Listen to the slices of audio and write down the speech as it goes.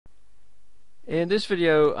In this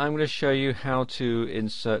video I'm going to show you how to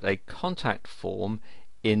insert a contact form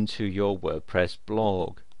into your WordPress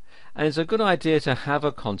blog. And it's a good idea to have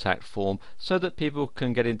a contact form so that people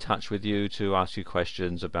can get in touch with you to ask you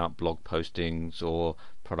questions about blog postings or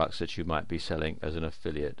products that you might be selling as an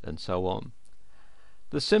affiliate and so on.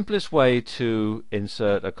 The simplest way to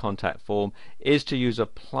insert a contact form is to use a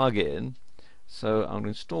plugin. So I'm going to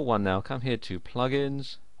install one now. Come here to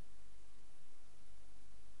plugins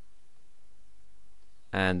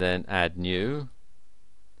and then add new,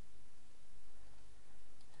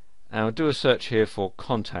 and I'll do a search here for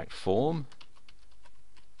contact form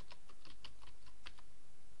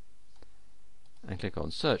and click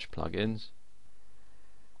on search plugins,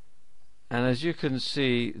 and as you can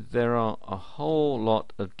see there are a whole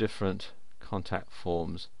lot of different contact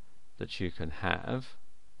forms that you can have,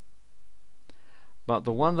 but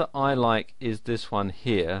the one that I like is this one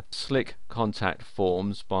here, Slick Contact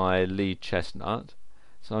Forms by Lee Chestnut.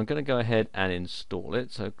 So I'm going to go ahead and install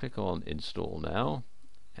it. So click on install now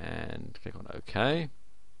and click on OK.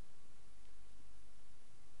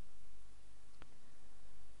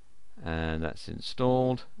 And that's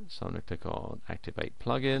installed. So I'm going to click on activate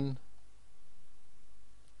plugin.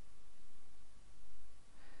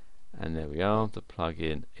 And there we are, the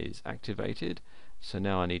plugin is activated. So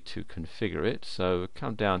now I need to configure it. So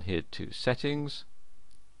come down here to settings.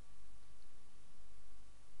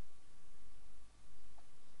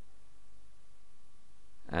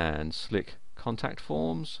 And Slick Contact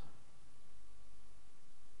Forms,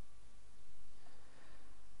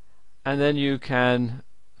 and then you can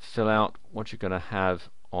fill out what you're going to have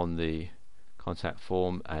on the contact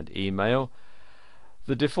form and email.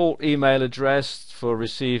 The default email address for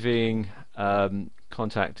receiving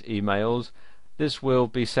contact emails, this will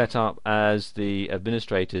be set up as the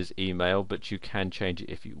administrator's email, but you can change it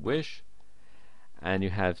if you wish. And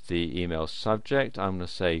you have the email subject. I'm going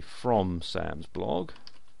to say from Sam's blog.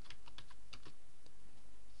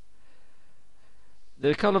 There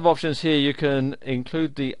are a couple of options here. You can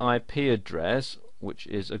include the IP address, which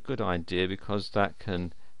is a good idea because that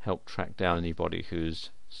can help track down anybody who's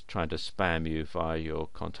trying to spam you via your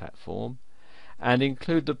contact form, and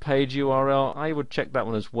include the page URL. I would check that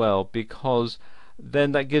one as well, because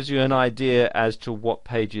then that gives you an idea as to what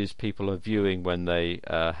pages people are viewing when they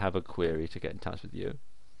have a query to get in touch with you.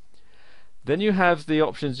 Then you have the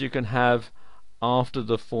options you can have after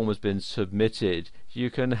the form has been submitted. You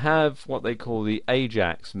can have what they call the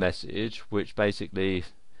AJAX message, which basically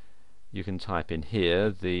you can type in here.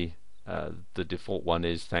 The default one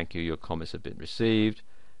is thank you, your comments have been received.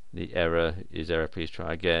 The error is error, please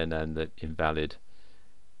try again, and the invalid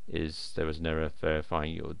is there was an error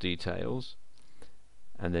verifying your details.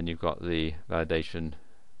 And then you've got the validation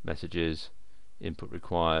messages, input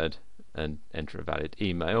required, and enter a valid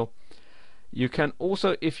email. You can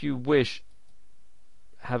also, if you wish,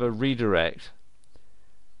 have a redirect,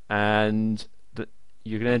 and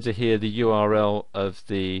you can enter here the URL of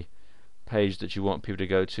the page that you want people to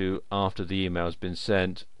go to after the email has been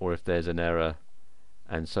sent, or if there's an error,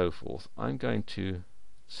 and so forth. I'm going to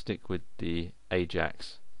stick with the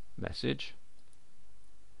AJAX message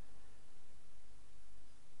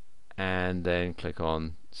and then click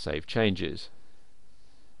on Save Changes.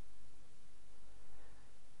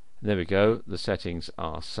 There we go, the settings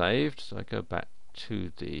are saved. So I go back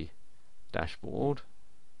to the dashboard,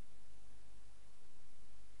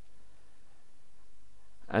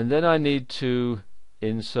 and then I need to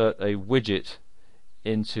insert a widget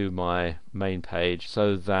into my main page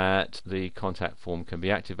so that the contact form can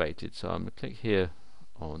be activated. So I'm going to click here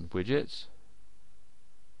on widgets,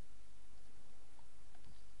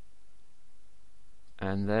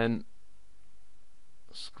 and then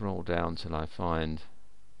scroll down till I find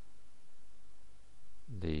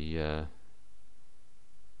the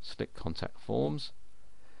Slick Contact Forms.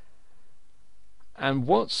 And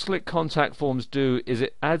what Slick Contact Forms do is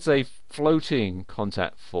it adds a floating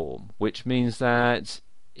contact form, which means that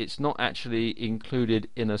it's not actually included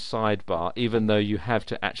in a sidebar, even though you have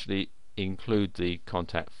to actually include the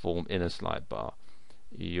contact form in a sidebar.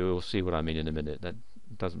 You'll see what I mean in a minute. That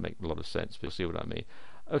doesn't make a lot of sense, but you'll see what I mean.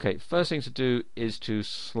 Okay, first thing to do is to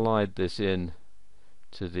slide this in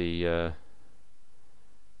to the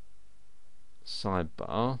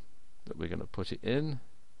sidebar that we're going to put it in.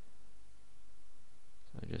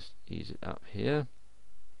 So just ease it up here.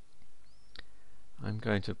 I'm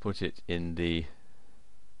going to put it in the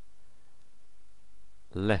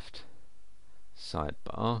left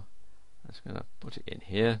sidebar. I'm just going to put it in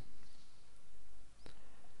here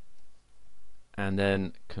and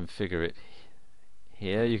then configure it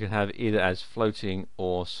here. You can have either as floating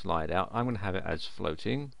or slide out. I'm going to have it as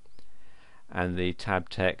floating. and the tab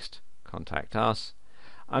text contact us.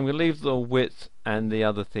 I'm going to leave the width and the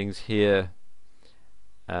other things here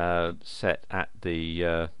set at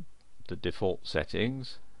the default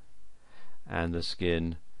settings, and the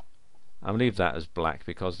skin I'll leave that as black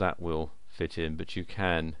because that will fit in, but you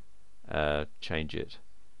can change it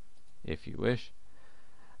if you wish.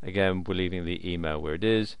 Again, we're leaving the email where it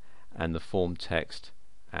is and the form text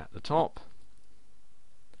at the top.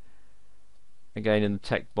 Again, in the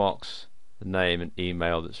text box, the name and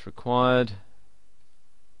email that's required,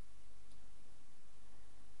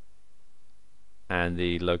 and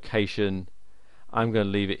the location I'm going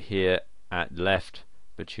to leave it here at left,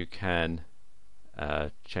 but you can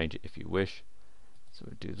change it if you wish. So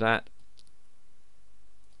we'll do that,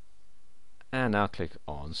 and now click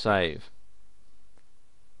on save,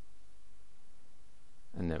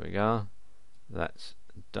 and there we go, that's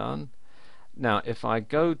done. Now if I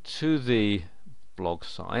go to the blog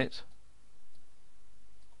site,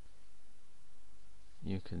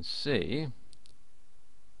 you can see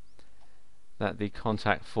that the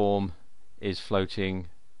contact form is floating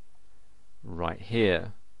right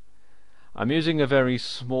here. I'm using a very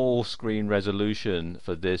small screen resolution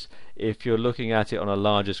for this. If you're looking at it on a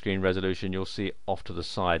larger screen resolution, you'll see off to the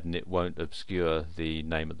side and it won't obscure the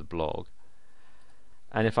name of the blog.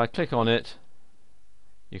 And if I click on it,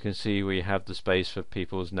 you can see we have the space for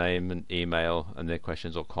people's name and email and their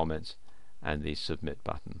questions or comments, and the submit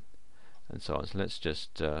button and so on. So let's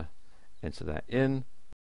just enter that in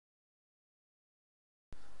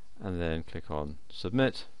and then click on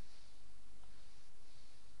submit.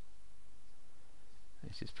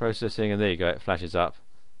 This is processing, and there you go, it flashes up,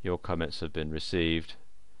 your comments have been received,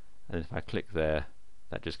 and if I click there,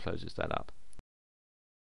 that just closes that up.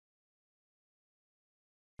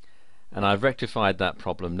 And I've rectified that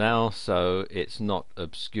problem now, so it's not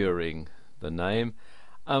obscuring the name.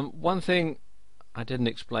 One thing I didn't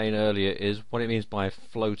explain earlier is what it means by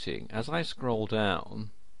floating. As I scroll down,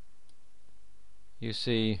 you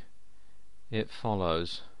see it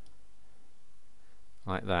follows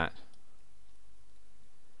like that.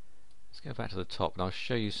 Let's go back to the top and I'll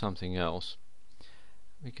show you something else.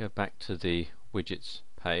 We go back to the widgets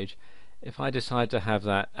page. If I decide to have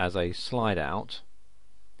that as a slide out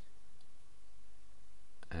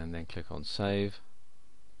and then click on save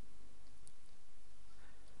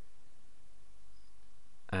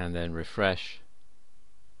and then refresh,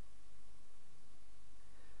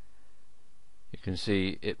 you can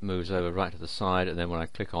see it moves over right to the side, and then when I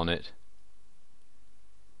click on it,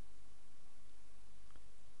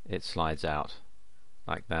 it slides out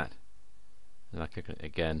like that, and I click on it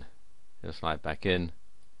again, it'll slide back in,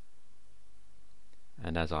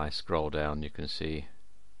 and as I scroll down you can see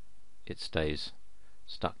it stays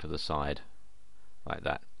stuck to the side like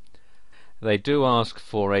that. They do ask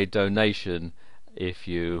for a donation if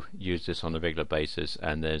you use this on a regular basis,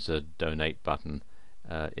 and there's a donate button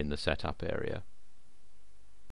in the setup area.